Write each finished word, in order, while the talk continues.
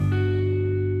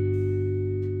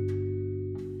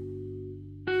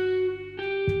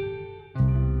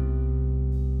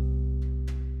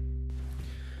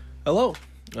Hello,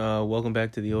 welcome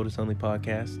back to the Otis Only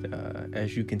podcast.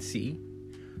 As you can see,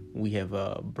 we have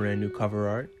brand new cover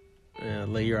art.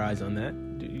 Lay your eyes on that.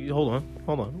 Hold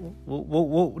on.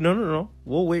 No.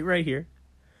 We'll wait right here.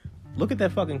 Look at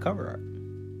that fucking cover art.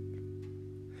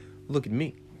 Look at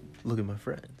me. Look at my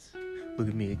friends. Look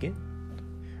at me again.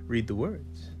 Read the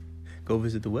words. Go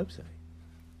visit the website.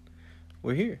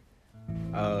 We're here.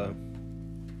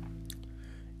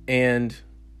 And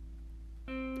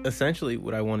essentially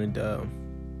what I wanted to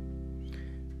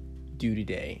do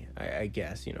today, I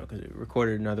guess, because I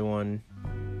recorded another one,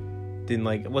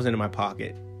 it wasn't in my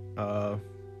pocket.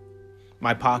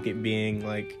 My pocket being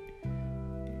like,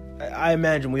 I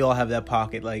imagine we all have that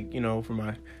pocket, for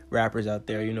my rappers out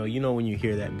there, when you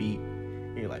hear that beat,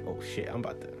 you're like, oh shit, I'm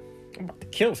about to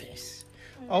kill this.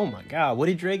 Oh my God, what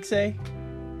did Drake say?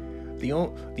 The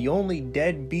only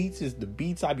dead beats is the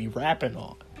beats I be rapping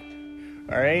on.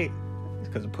 All right? It's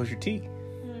because of Pusha T.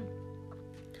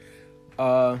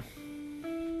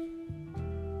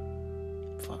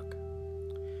 Fuck.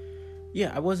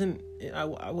 Yeah, I wasn't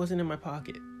in my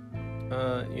pocket.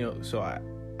 So I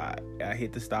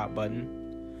hit the stop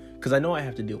button because I know I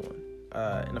have to do one.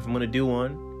 And if I'm gonna do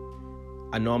one,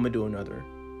 I know I'm gonna do another.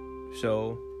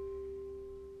 So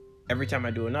every time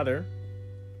I do another,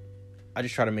 I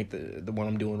just try to make the one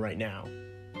I'm doing right now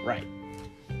right.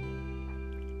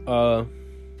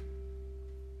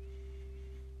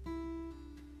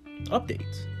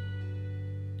 Updates.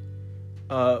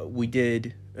 We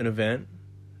did an event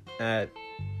at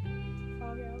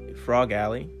Frog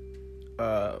Alley,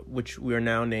 which we are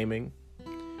now naming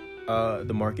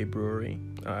the Market Brewery.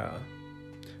 I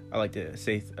like to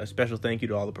say a special thank you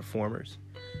to all the performers.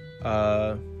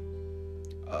 A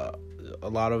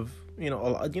lot of a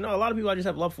lot of people I just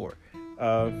have love for.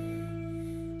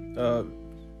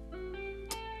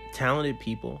 Talented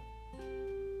people.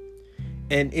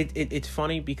 And it's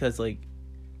funny because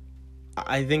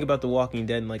I think about The Walking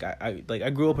Dead and I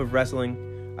grew up with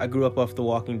wrestling. I grew up off The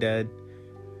Walking Dead.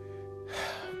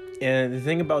 And the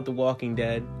thing about The Walking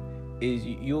Dead is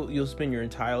you'll spend your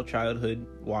entire childhood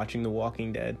watching The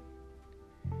Walking Dead,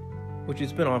 which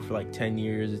has been on for 10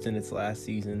 years. It's in its last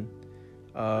season.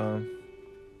 And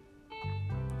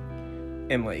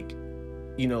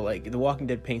The Walking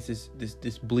Dead paints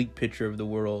this bleak picture of the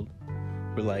world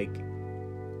where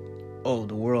oh,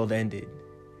 the world ended.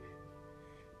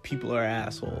 People are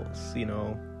assholes,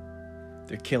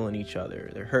 They're killing each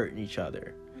other. They're hurting each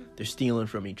other. They're stealing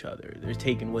from each other. They're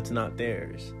taking what's not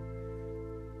theirs.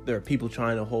 There are people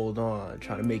trying to hold on,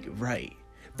 trying to make it right,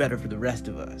 better for the rest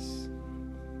of us.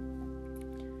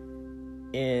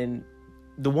 And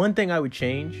the one thing I would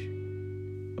change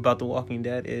about The Walking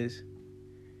Dead is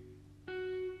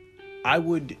I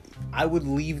would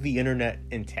leave the internet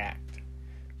intact.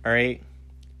 All right?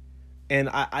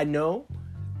 And I know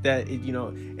that,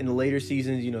 in the later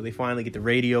seasons, they finally get the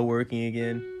radio working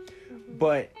again.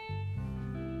 But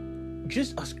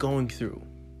just us going through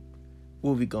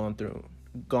what we've gone through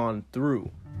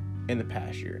in the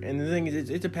past year. And the thing is,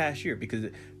 it's a past year because,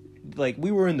 we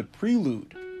were in the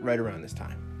prelude right around this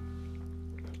time.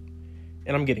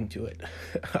 And I'm getting to it.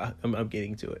 I'm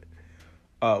getting to it.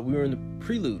 We were in the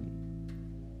prelude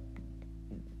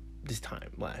this time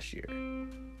last year.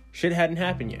 Shit hadn't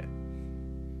happened yet.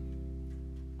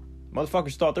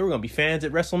 Motherfuckers thought they were gonna be fans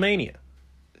at WrestleMania.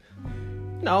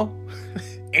 No.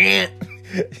 I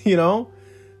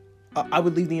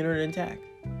would leave the internet intact.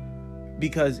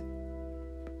 Because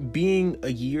being a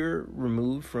year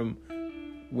removed from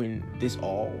when this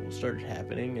all started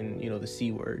happening and, the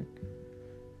C word,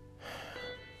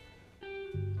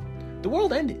 the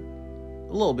world ended.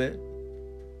 A little bit,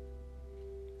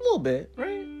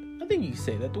 right? I think you can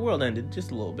say that. The world ended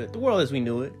just a little bit. The world as we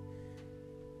knew it.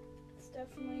 It's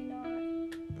definitely not,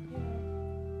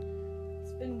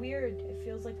 it's been weird. It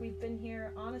feels like we've been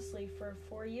here, honestly, for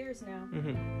 4 years now.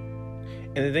 Mm-hmm.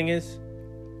 And the thing is,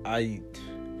 I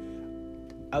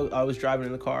was driving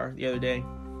in the car the other day,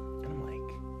 and I'm like,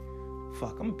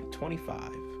 fuck, I'm gonna be 25.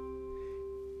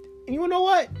 And you wanna know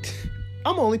what?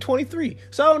 I'm only 23,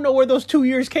 so I don't know where those 2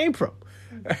 years came from.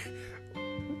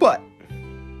 But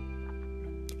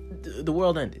the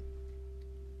world ended.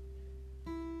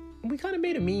 We kind of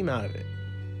made a meme out of it.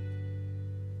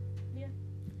 Yeah.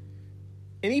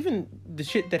 And even the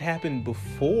shit that happened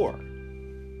before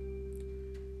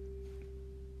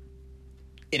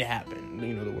it happened,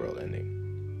 the world ending.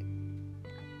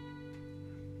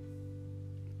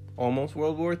 Almost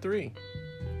World War III.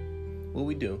 What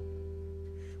we do?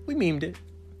 We memed it.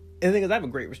 And the thing is, I have a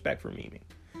great respect for memeing.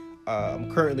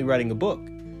 I'm currently writing a book.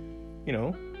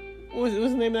 What was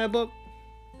the name of that book?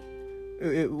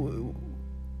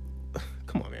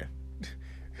 Come on, man.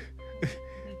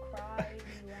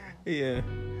 Yeah.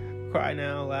 Cry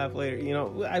now, laugh later. You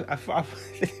know, I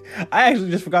actually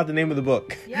just forgot the name of the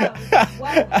book. Yeah.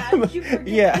 Wow. How did you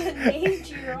forget the name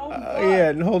to your own book? Yeah.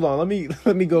 And hold on. Let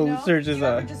me go search this. You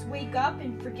ever just wake up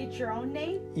and forget your own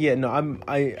name? Yeah. No.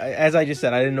 I as I just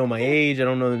said, I didn't know my age. I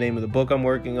don't know the name of the book I'm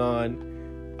working on.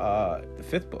 The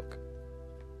 5th book.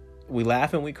 We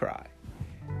laugh and we cry.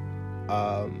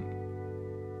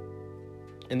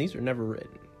 And these were never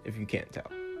written, if you can't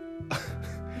tell.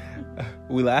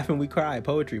 We laugh and we cry,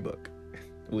 poetry book.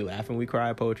 We laugh and we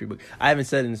cry, poetry book. I haven't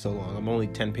said it in so long. I'm only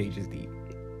 10 pages deep.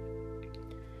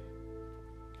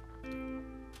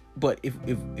 But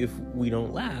if we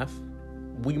don't laugh,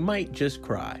 we might just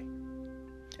cry.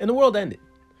 And the world ended.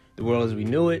 The world as we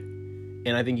knew it.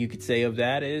 And I think you could say of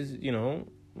that is, the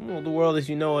world as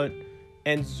you know it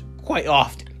ends quite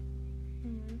often.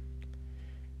 Mm-hmm.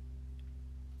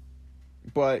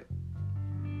 But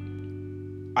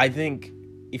I think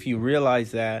if you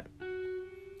realize that,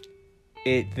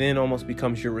 it then almost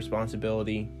becomes your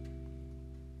responsibility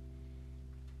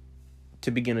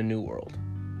to begin a new world.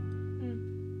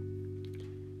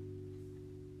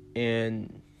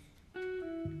 And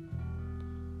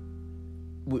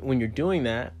when you're doing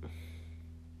that,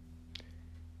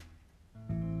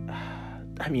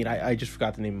 I mean, I just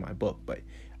forgot the name of my book, but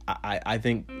I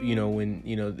think,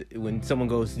 when someone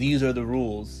goes, these are the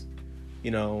rules,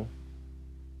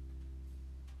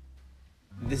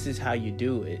 this is how you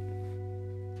do it.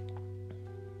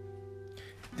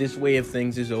 This way of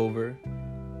things is over.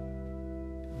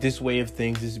 This way of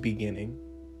things is beginning.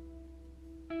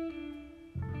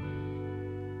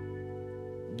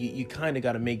 You kind of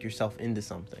got to make yourself into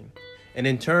something. And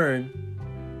in turn,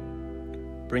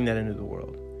 bring that into the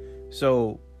world.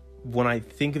 So when I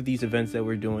think of these events that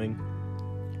we're doing,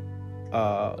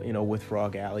 with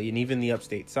Frog Alley and even the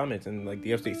Upstate Summits, and like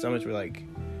the Upstate Summits were like,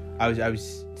 I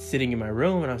was sitting in my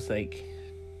room and I was like,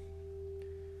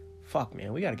 fuck,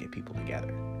 man, we got to get people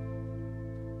together.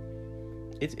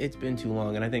 It's been too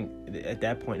long. And I think at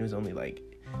that point it was only like,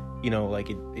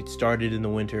 it started in the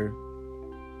winter.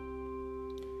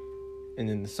 And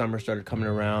then the summer started coming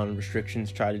around. Restrictions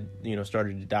started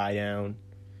to die down.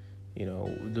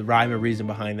 The rhyme and reason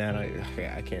behind that,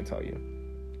 I can't tell you.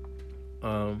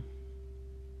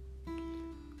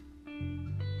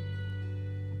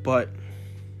 But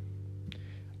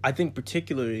I think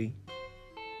particularly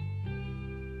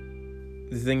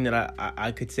the thing that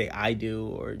I could say I do,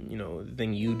 or, the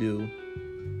thing you do,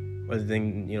 or the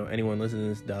thing, anyone listening to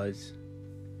this does,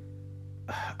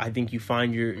 I think you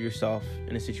find yourself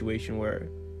in a situation where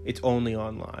it's only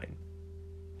online.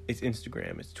 It's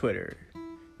Instagram, it's Twitter,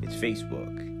 it's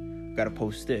Facebook. Gotta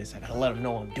post this. I gotta let them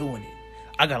know I'm doing it.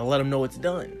 I gotta let them know it's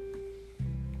done.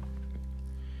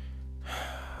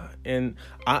 And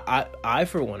I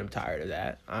for one am tired of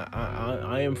that.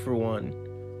 I am for one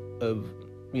of,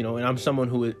 and I'm someone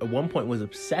who at one point was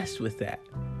obsessed with that.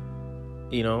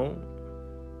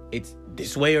 It's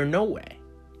this way or no way.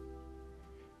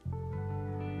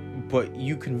 But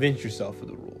you convince yourself of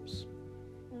the rules.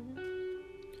 Mm-hmm.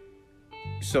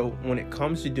 So when it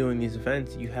comes to doing these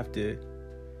events, you have to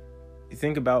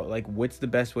think about, like, what's the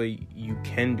best way you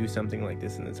can do something like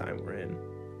this in the time we're in.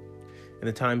 And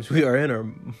the times we are in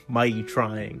are mighty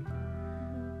trying.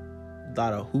 A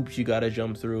lot of hoops you gotta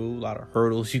jump through, a lot of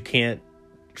hurdles you can't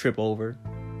trip over.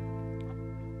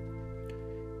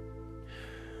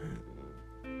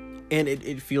 And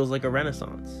it feels like a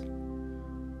renaissance.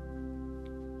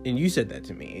 And you said that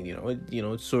to me, and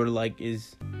it's sort of like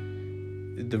is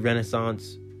the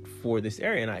renaissance for this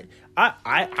area, and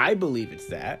I believe it's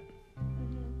that.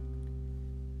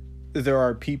 There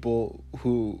are people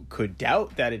who could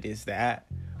doubt that it is that,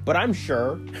 but I'm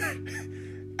sure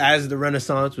as the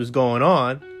Renaissance was going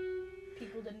on,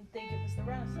 people didn't think it was the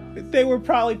Renaissance. They were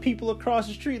probably people across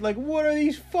the street like, what are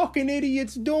these fucking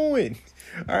idiots doing?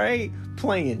 All right?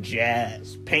 Playing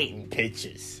jazz, painting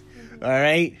pictures. Mm-hmm. All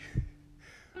right?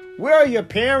 Where are your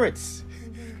parents?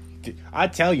 Mm-hmm. I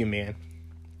tell you, man,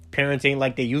 parents ain't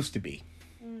like they used to be.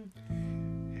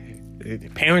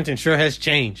 Parenting sure has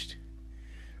changed.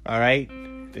 All right?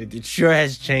 It sure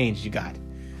has changed. You got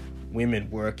women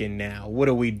working now. What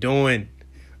are we doing?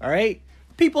 All right?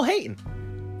 People hating.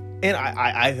 And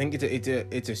I think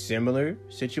it's a similar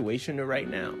situation to right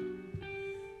now.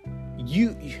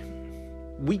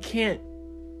 We can't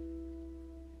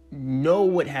know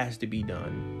what has to be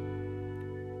done.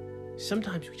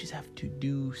 Sometimes we just have to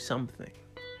do something.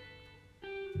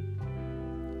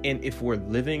 And if we're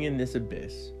living in this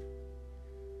abyss,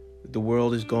 the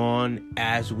world is gone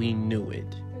as we knew it.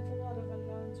 There's a lot of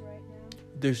unknowns right now.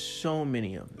 There's so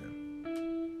many of them.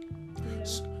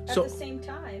 At the same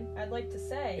time, I'd like to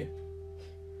say,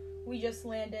 we just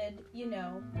landed,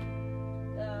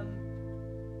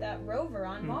 that rover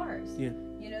on Mars. Yeah.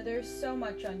 There's so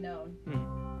much unknown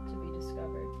to be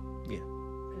discovered. Yeah.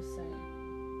 Just saying.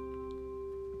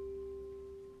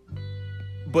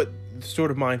 But the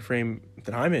sort of mind frame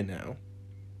that I'm in now,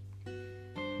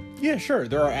 yeah, sure,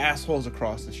 there are assholes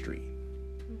across the street.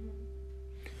 Mm-hmm.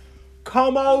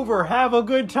 Come over, have a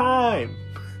good time.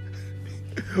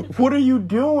 What are you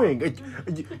doing?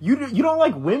 You don't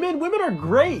like women? Women are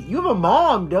great. You have a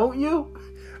mom, don't you?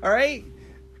 All right?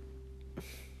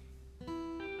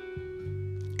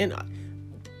 And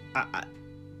I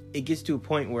it gets to a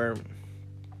point where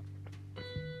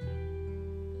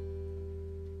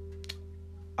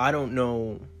I don't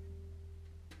know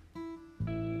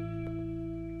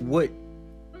what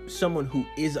someone who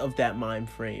is of that mind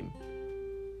frame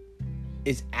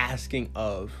is asking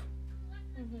of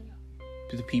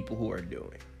to the people who are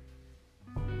doing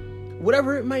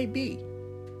whatever it might be.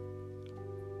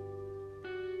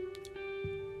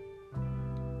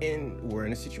 And we're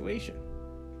in a situation,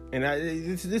 and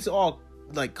this all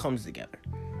like comes together.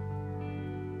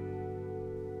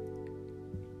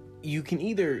 You can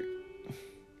either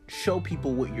show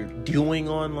people what you're doing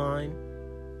online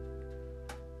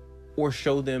or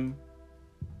show them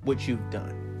what you've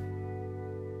done.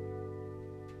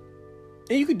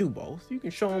 And you can do both. You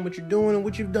can show them what you're doing and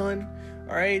what you've done.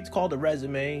 All right, it's called a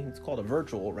resume. It's called a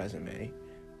virtual resume.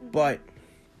 But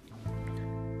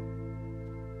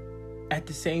at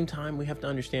the same time, we have to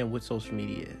understand what social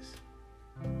media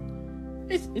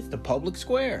is. It's the public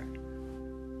square.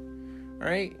 All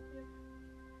right?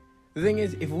 The thing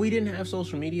is, if we didn't have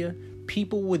social media,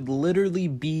 people would literally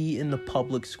be in the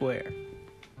public square.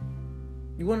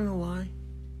 You want to know why?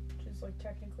 Which is like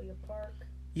technically a park.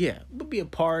 Yeah, it would be a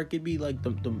park. It'd be like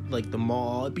the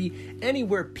mall. It'd be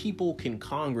anywhere people can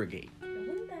congregate. And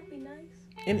wouldn't that be nice?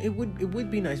 And it would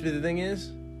be nice. But the thing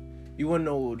is, you want to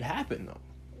know what would happen though.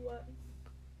 What?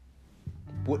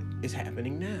 What is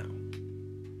happening now?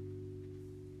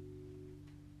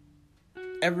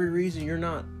 Every reason you're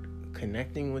not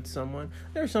connecting with someone,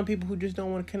 there are some people who just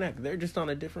don't want to connect. They're just on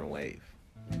a different wave.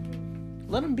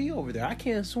 Let them be over there. I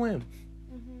can't swim.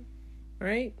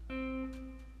 Right?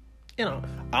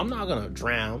 I'm not gonna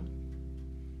drown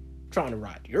trying to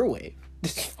ride your wave.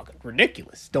 This is fucking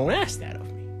ridiculous. Don't ask that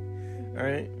of me. All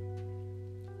right?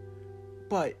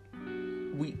 But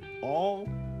we all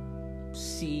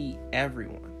see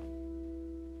everyone.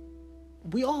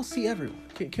 We all see everyone.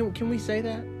 Can we say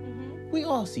that? We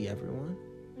all see everyone.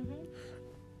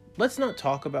 Let's not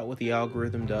talk about what the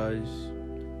algorithm does,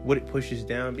 what it pushes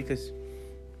down, because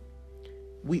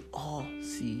we all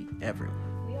see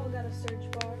everyone. We all got a search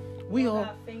bar. We all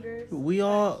got fingers. We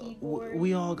all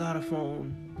got a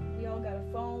phone. We all got a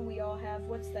phone. We all have,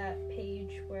 what's that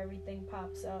page where everything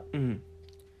pops up on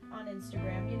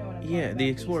Instagram? You know what I'm talking about. Yeah, the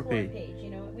Explore page.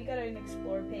 We got an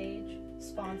Explore page,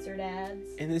 sponsored ads.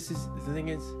 And the thing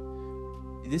is,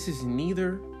 this is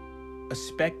neither a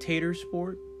spectator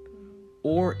sport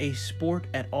or a sport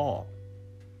at all.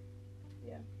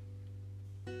 Yeah.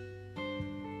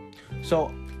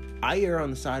 So I err on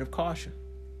the side of caution.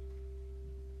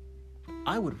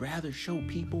 I would rather show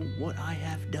people what I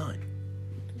have done.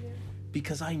 Yeah.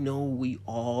 Because I know we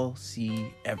all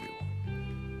see everyone.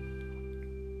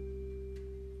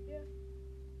 Yeah.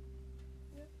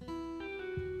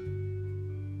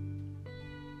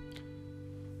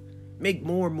 Make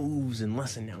more moves and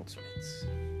less announcements.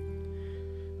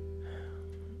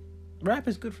 Rap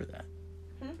is good for that.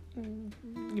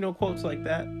 Quotes like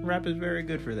that. Rap is very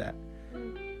good for that.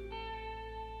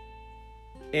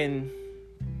 And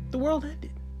the world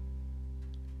ended.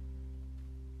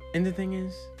 And the thing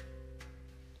is,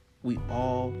 we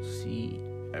all see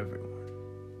everyone.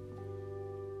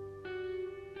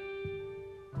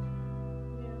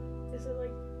 Yeah. Is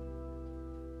it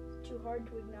too hard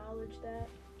to acknowledge that?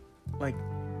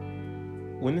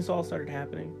 When this all started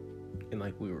happening, and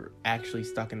we were actually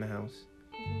stuck in the house,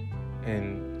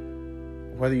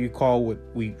 and whether you call what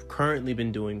we've currently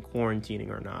been doing quarantining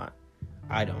or not,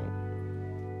 I don't.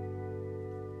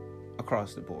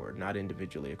 Across the board, not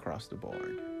individually, across the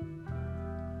board.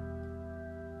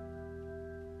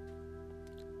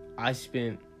 I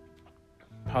spent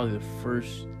probably the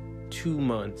first 2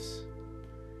 months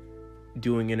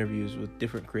doing interviews with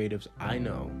different creatives I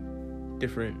know,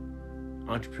 different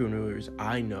entrepreneurs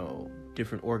I know,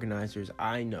 different organizers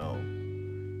I know,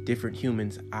 different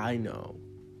humans I know.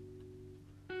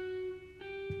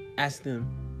 Ask them,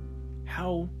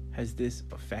 how has this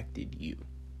affected you?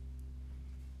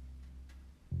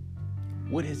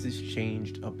 What has this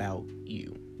changed about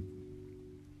you?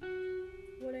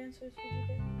 What answers did you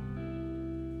get?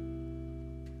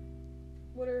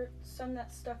 What are some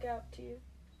that stuck out to you?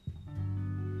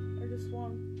 Or just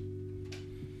one?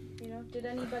 You know, did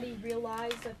anybody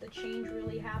realize that the change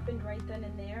really happened right then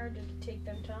and there, or did it take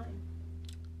them time?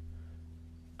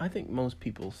 I think most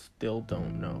people still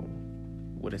don't know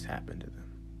what has happened to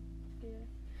them. Yeah.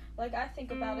 Like, I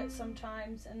think about it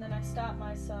sometimes, and then I stop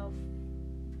myself,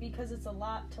 because it's a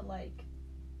lot to, like,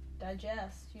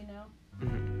 digest, you know?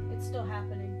 Mm-hmm. It's still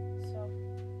happening, so.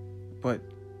 But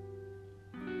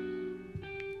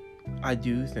I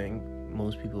do think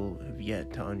most people have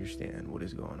yet to understand what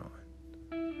is going on.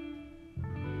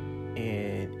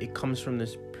 And it comes from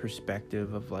this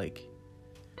perspective of, like,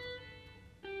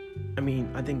 I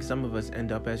mean, I think some of us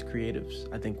end up as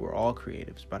creatives. I think we're all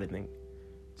creatives, but I think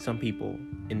some people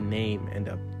in name end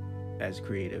up as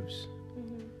creatives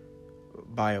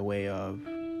by a way of,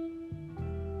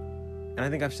 and I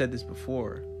think I've said this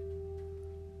before,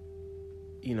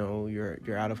 you know,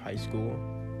 you're out of high school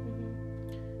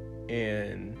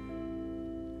and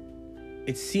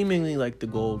it's seemingly like the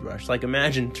gold rush. Like,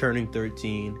 imagine turning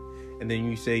 13 and then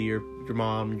you say your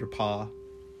mom and your pa,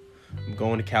 I'm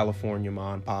going to California,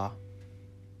 Ma and Pa.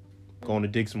 Going to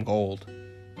dig some gold.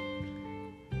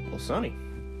 Well, Sonny,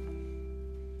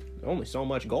 there's only so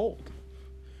much gold.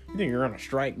 You think you're gonna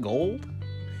strike gold?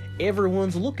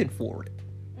 Everyone's looking for it.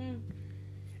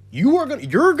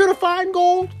 You're gonna find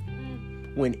gold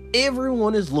when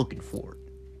everyone is looking for it.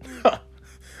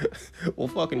 Well,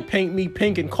 fucking paint me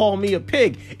pink and call me a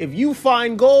pig. If you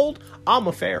find gold, I'm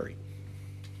a fairy.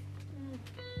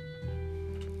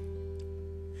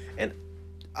 And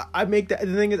I make that,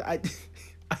 the thing is, I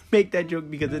make that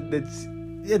joke because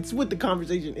it's what the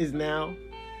conversation is now.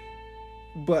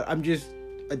 But I'm just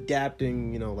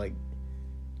adapting, you know, like,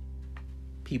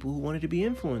 people who wanted to be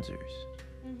influencers.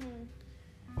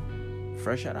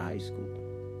 Fresh out of high school.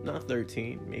 Not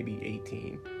 13, maybe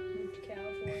 18. Moved to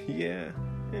California. Yeah.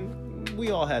 And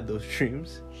we all had those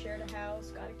dreams. Shared a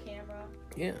house, got a camera.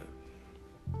 Yeah.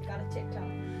 Got a TikTok.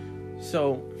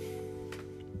 So,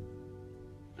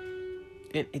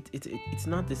 it's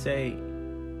not to say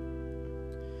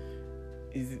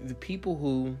the people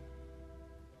who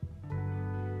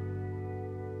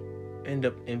end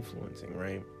up influencing,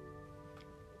 right?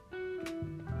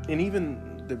 And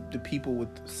even the people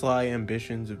with sly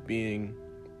ambitions of being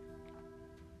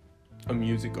a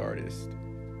music artist,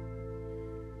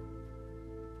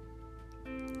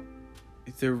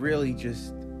 they're really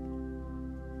just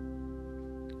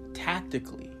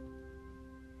tactically,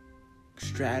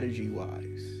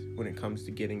 strategy-wise, when it comes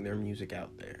to getting their music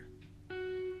out there,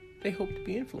 they hope to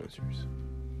be influencers.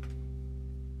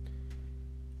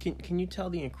 Can you tell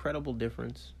the incredible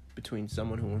difference between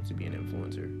someone who wants to be an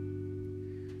influencer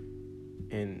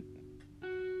and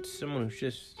someone who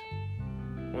just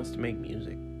wants to make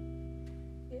music?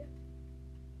 Yeah.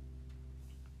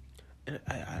 And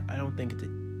I don't think it's a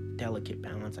delicate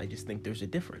balance. I just think there's a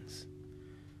difference.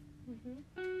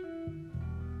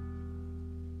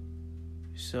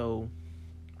 So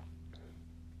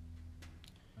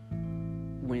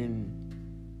when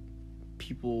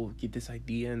people get this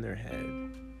idea in their head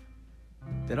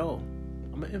that, oh,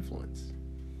 I'm an influence,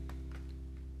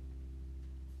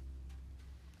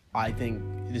 I think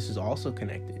this is also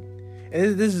connected.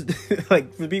 And this is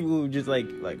like, for people who just like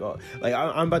oh, like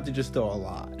I'm about to just throw a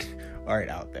lot all right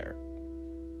out there,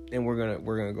 and we're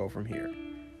gonna go from here.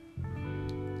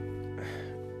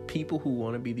 People who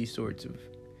want to be these sorts of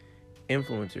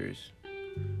influencers,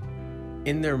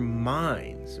 in their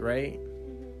minds, right?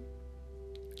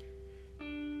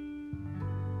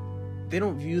 They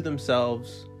don't view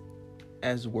themselves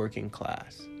as working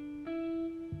class.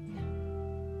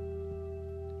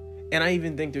 And I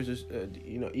even think there's this,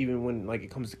 even when, like,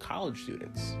 it comes to college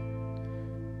students,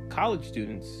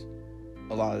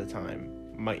 a lot of the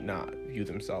time might not view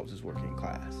themselves as working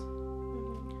class.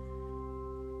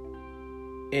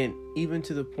 And even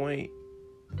to the point,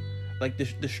 like,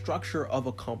 the structure of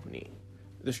a company,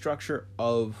 the structure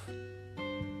of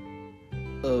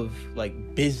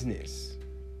like business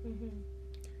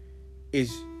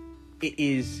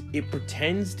it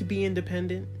pretends to be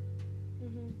independent.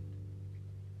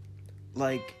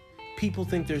 Like, people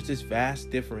think there's this vast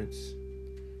difference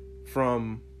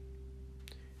from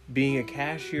being a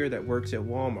cashier that works at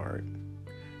Walmart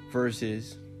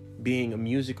versus being a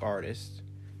music artist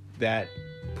that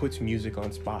puts music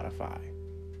on Spotify.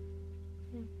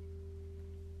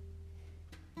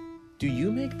 Do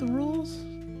you make the rules?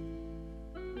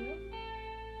 Yeah.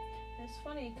 It's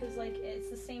funny because, like, it's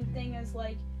the same thing as,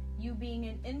 like, you being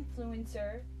an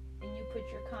influencer and you put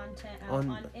your content out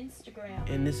on Instagram.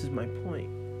 And this is my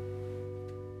point.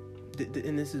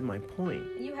 And this is my point.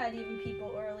 You had even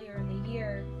people earlier in the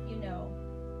year,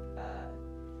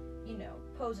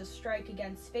 pose a strike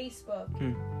against Facebook.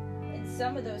 And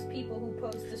some of those people who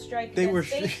posed the strike They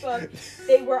against were Facebook,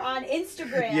 they were on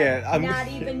Instagram, not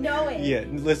even knowing. Yeah,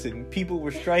 listen, people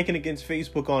were striking against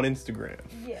Facebook on Instagram.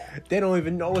 Yeah. They don't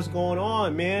even know what's going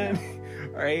on, man.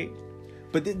 All right?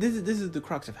 But this is the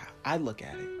crux of how I look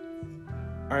at it.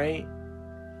 All right?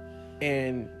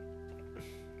 And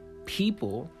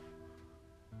people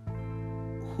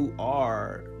who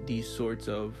are these sorts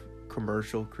of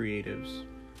commercial creatives,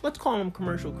 let's call them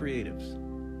commercial creatives,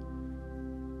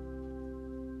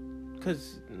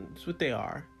 because that's what they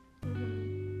are.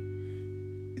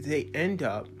 They end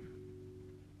up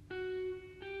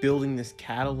building this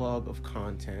catalog of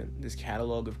content, this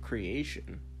catalog of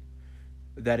creation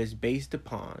that is based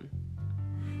upon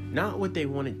not what they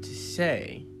wanted to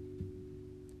say,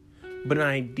 but an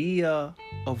idea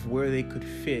of where they could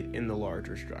fit in the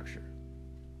larger structure.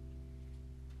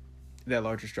 That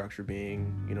larger structure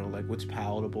being, like what's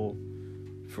palatable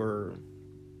for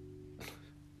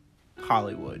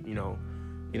Hollywood,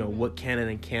 what can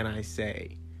and can I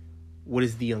say? What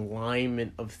is the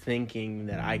alignment of thinking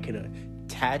that I can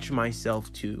attach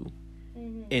myself to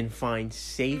and find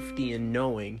safety in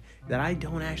knowing that I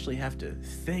don't actually have to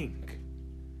think.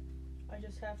 I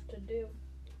just have to do.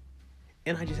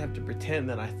 And I just have to pretend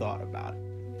that I thought about it.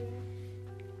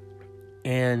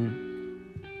 And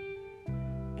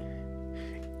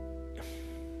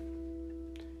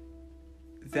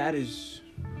that is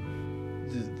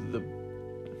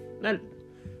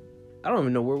I don't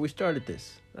even know where we started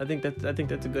this. I think that's a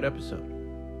good episode.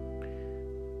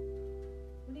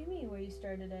 What do you mean where you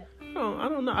started it? Oh, I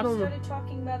don't know. We started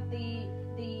talking about the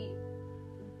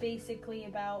basically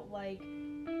about like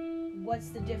what's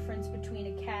the difference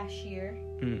between a cashier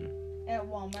at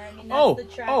Walmart. I mean, that's the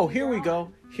track. Oh, here we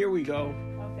go. Here we go.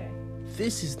 Okay.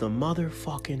 This is the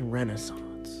motherfucking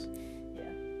Renaissance. Yeah.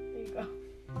 There you go.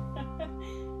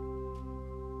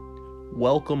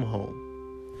 Welcome home.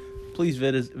 Please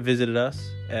visit us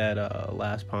at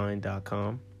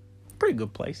lastpine.com. Pretty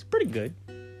good place. Pretty good.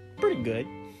 Pretty good.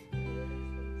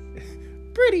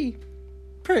 Pretty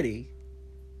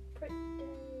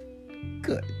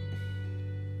good.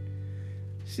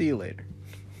 See you later.